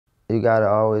you gotta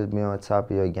always be on top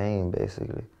of your game,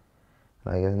 basically.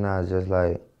 Like, it's not just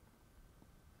like,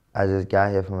 I just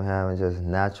got here from having just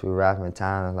natural rapping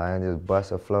talent, like I just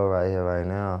bust a flow right here, right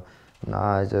now.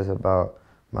 Nah, it's just about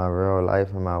my real life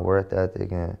and my work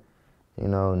ethic and, you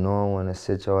know, knowing when to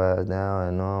sit your ass down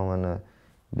and knowing when to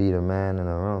be the man in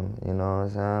the room, you know what I'm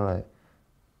saying? Like,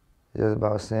 it's just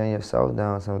about sitting yourself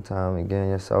down sometimes and getting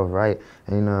yourself right.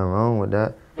 Ain't nothing wrong with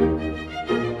that.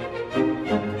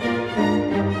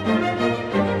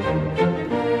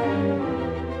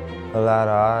 A lot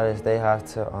of artists, they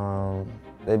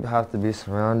have to be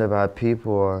surrounded by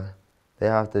people, or they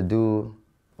have to do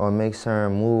or make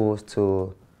certain moves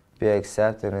to be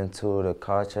accepted into the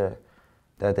culture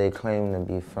that they claim to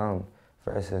be from.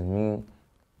 Versus me,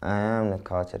 I am the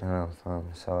culture that I'm from.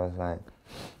 So it's like,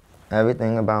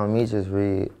 everything about me just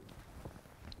read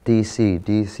DC,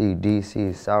 DC,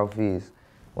 DC, Southeast,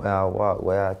 where I walk,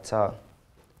 where I talk,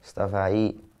 stuff I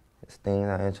eat, it's things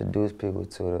I introduce people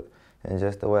to, and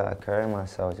just the way I carry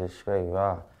myself, just straight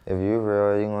raw. If you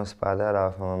real, you gonna spot that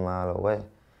out from a mile away.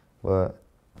 But,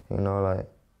 you know, like,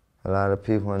 a lot of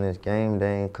people in this game,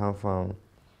 they ain't come from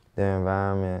the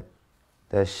environment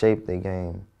that shaped the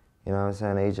game. You know what I'm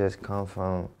saying? They just come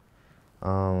from,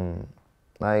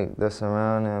 like, the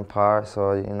surrounding parts,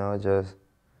 or, you know, just,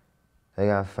 they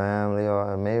got family,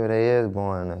 or maybe they is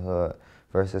born in the hood,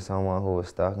 versus someone who was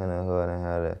stuck in the hood and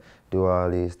had to do all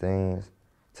these things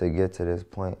to get to this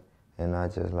point, and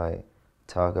not just like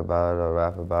talk about it or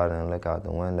rap about it and look out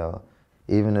the window.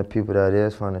 Even the people that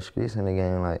is from the streets in the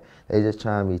game, like, they just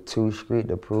trying to be too street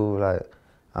to prove like,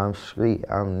 I'm street,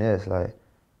 I'm this, like,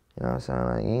 you know what I'm saying?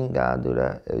 Like, you ain't gotta do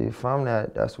that. If you from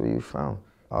that, that's where you from.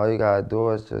 All you gotta do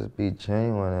is just be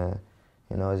genuine and,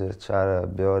 you know, just try to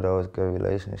build those good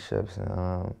relationships,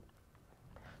 and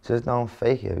just don't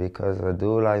fake it, because a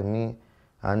dude like me,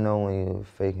 I know when you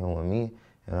faking with me,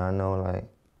 and I know like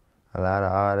a lot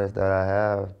of artists that I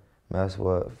have messed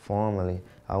with formerly,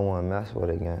 I won't mess with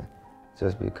again,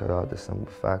 just because of the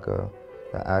simple fact of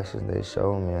the actions they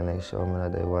showed me, and they showed me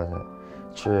that they wasn't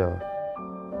trill.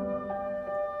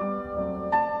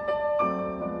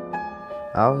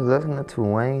 I was listening to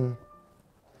Wayne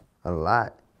a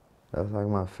lot. That's like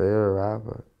my favorite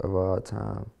rapper of all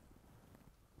time.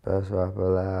 Best rapper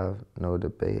alive, no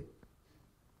debate.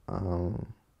 I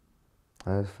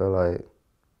just feel like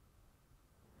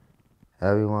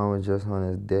everyone was just on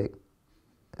his dick,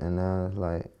 and now it's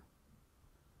like,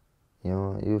 you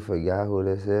know, you forgot who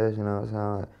this is, you know what I'm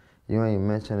saying? Like, you ain't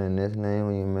mentioning this name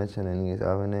when you mentioning these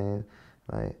other names.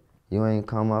 Like, you ain't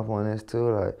come up on this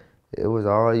too. Like, it was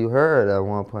all you heard at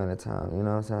one point in time, you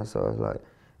know what I'm saying? So it's like,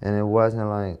 and it wasn't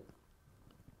like,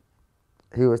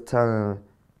 he was telling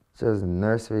just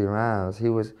nursery rhymes. He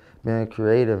was being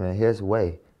creative in his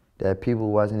way that people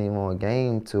wasn't even on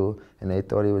game to, and they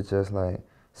thought he was just like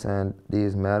saying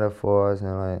these metaphors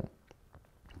and like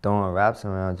throwing raps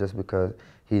around just because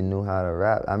he knew how to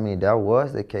rap. I mean, that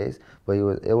was the case, but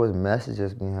it was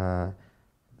messages behind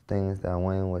things that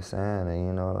Wayne was saying, and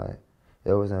you know, like,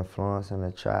 it was influencing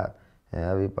the trap, and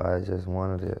everybody just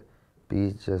wanted to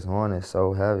be just on it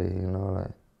so heavy, you know,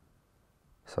 like.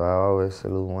 So I always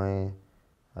salute Wayne.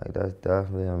 Like, that's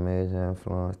definitely a major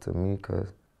influence to me,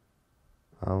 because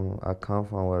I come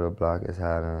from where the block is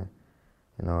hot, and,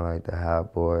 you know, like, the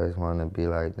hot boys wanted to be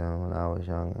like them when I was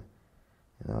younger.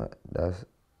 You know, that's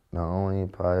the only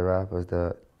probably rappers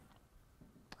that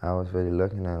I was really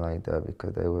looking at like that,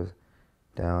 because they was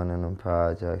down in them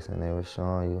projects and they was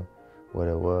showing you what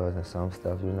it was, and some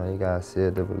stuff, you know, you gotta see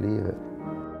it to believe it.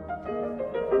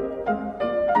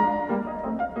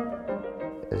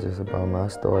 It's just about my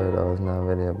story though, it's not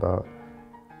really about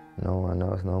no one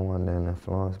else, no one that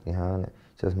influence behind it.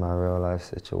 Just my real life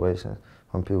situations,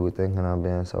 from people thinking I'm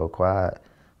being so quiet,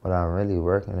 but I'm really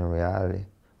working in reality.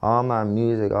 All my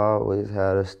music always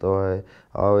had a story,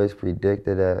 always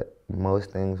predicted that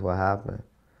most things would happen.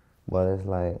 But it's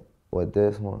like, with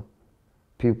this one,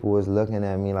 people was looking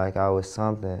at me like I was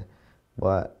something,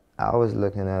 but I was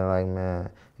looking at it like, man,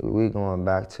 we going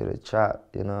back to the trap,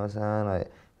 you know what I'm saying?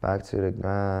 Like, back to the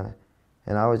grind.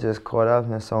 And I was just caught up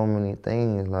in so many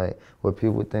things, like, with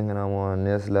people thinking I'm on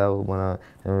this level, but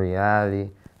in reality,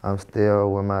 I'm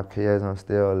still with my peers, I'm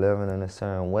still living in a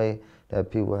certain way that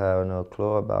people have no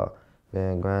clue about,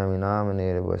 being Grammy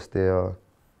nominated, but still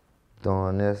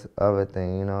doing this other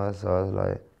thing, you know? So it's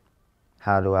like,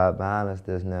 how do I balance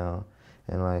this now?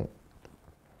 And like,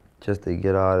 just to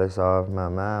get all this off my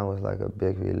mind was like a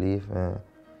big relief, and,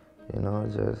 you know,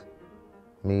 just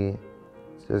me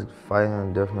just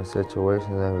fighting different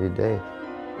situations every day.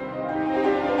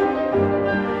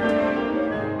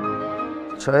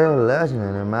 Trey a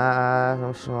legend in my eyes,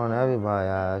 I'm sure in everybody's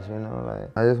eyes, you know,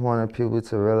 like, I just wanted people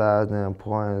to realize the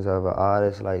importance of an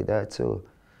artist like that too.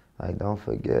 Like, don't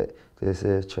forget, this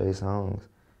is Trey Songz.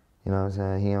 You know what I'm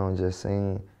saying? He don't just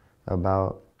sing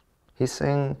about, he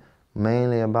sing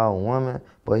mainly about women,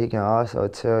 but he can also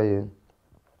tell you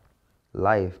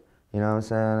life. You know what I'm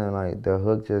saying? And like, the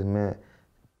hook just meant,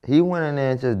 he went in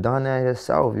there and just done that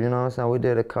himself, you know what I'm saying? We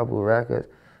did a couple records,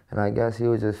 and I guess he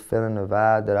was just feeling the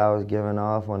vibe that I was giving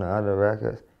off on the other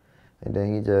records. And then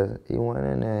he went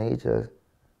in there and he just,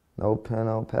 no pen,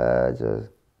 no pad,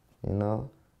 just, you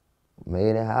know,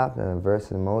 made it happen.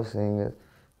 Versus most singers,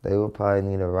 they would probably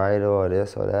need a writer or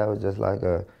this or that. It was just like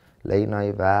a late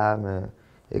night vibe, and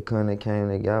it couldn't have came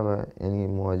together any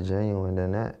more genuine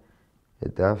than that.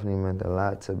 It definitely meant a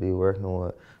lot to be working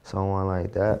with someone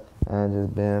like that and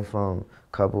just being from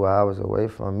a couple hours away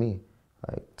from me,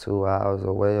 like 2 hours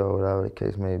away or whatever the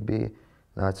case may be,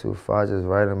 not too far, just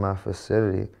right in my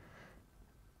facility.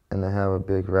 And to have a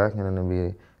big record and to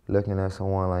be looking at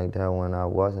someone like that when I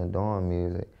wasn't doing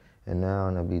music, and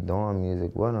now to be doing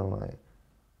music with him, like,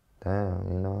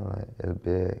 damn, you know, like, it's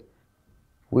big.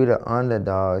 We the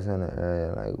underdogs in the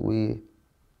area, like,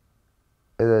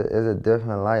 it's a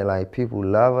different light. Like, people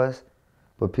love us,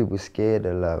 but people scared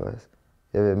to love us,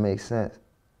 if it makes sense.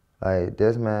 Like,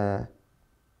 this man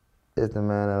is the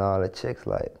man that all the chicks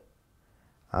like.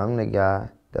 I'm the guy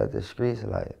that the streets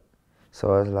like.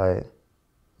 So it's like,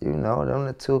 you know, them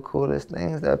the two coolest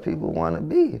things that people want to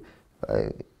be.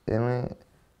 Like, I mean,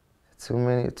 too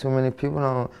many people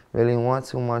don't really want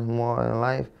too much more in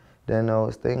life than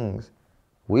those things.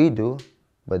 We do,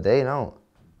 but they don't,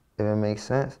 if it makes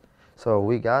sense. So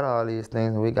we got all these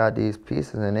things and we got these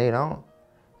pieces and they don't.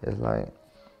 It's like,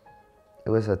 it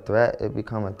was a threat, it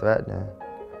become a threat then.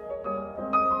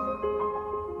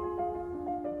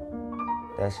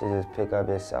 That shit just pick up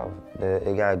itself.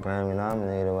 It got Grammy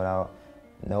nominated without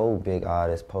no big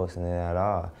artist posting it at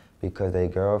all because their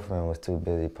girlfriend was too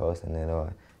busy posting it,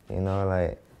 or, you know,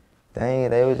 like,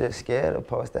 they were just scared to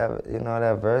post that, you know,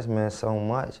 that verse meant so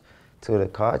much to the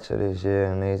culture this year,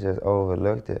 and they just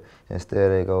overlooked it.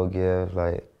 Instead, they go give,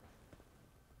 like,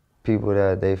 people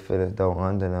that they feel as though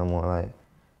under them, or like,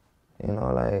 you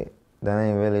know, like, that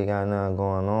ain't really got nothing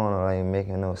going on, or like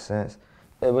making no sense.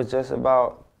 It was just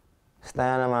about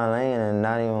staying in my lane and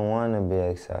not even wanting to be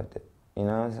accepted. You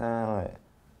know what I'm saying? Like,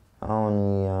 I don't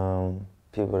need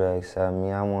people to accept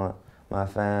me. I want my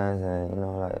fans and, you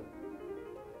know, like,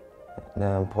 the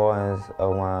importance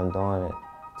of why I'm doing it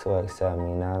to accept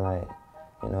me, not like,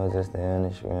 you know, just the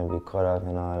industry and be caught up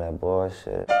in all that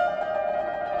bullshit.